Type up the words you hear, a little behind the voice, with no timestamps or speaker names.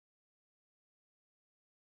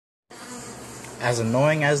as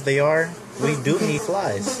annoying as they are, we do need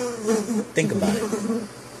flies. Think about it.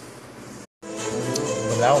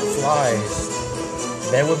 Without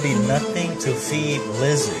flies, there would be nothing to feed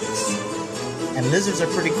lizards. And lizards are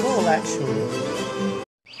pretty cool, actually.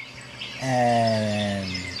 And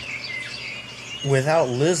without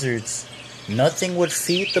lizards, nothing would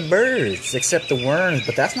feed the birds except the worms.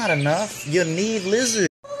 But that's not enough. You need lizards.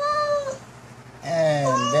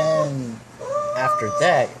 And then after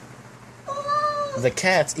that, the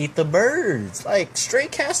cats eat the birds. Like, stray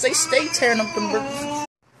cats, they stay tearing up the birds.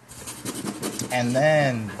 And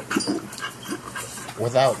then,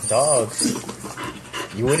 without dogs,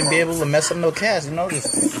 you wouldn't be able to mess up no cats,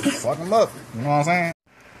 just fuck them up. You know what I'm saying?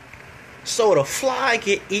 So the fly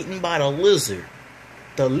get eaten by the lizard.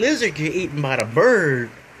 The lizard get eaten by the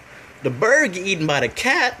bird get eaten by the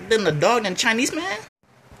cat, then the dog and Chinese man.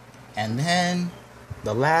 And then,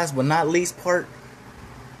 the last but not least part,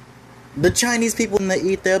 the Chinese people when they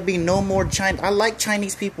eat, there'll be no more Chinese. I like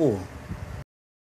Chinese people.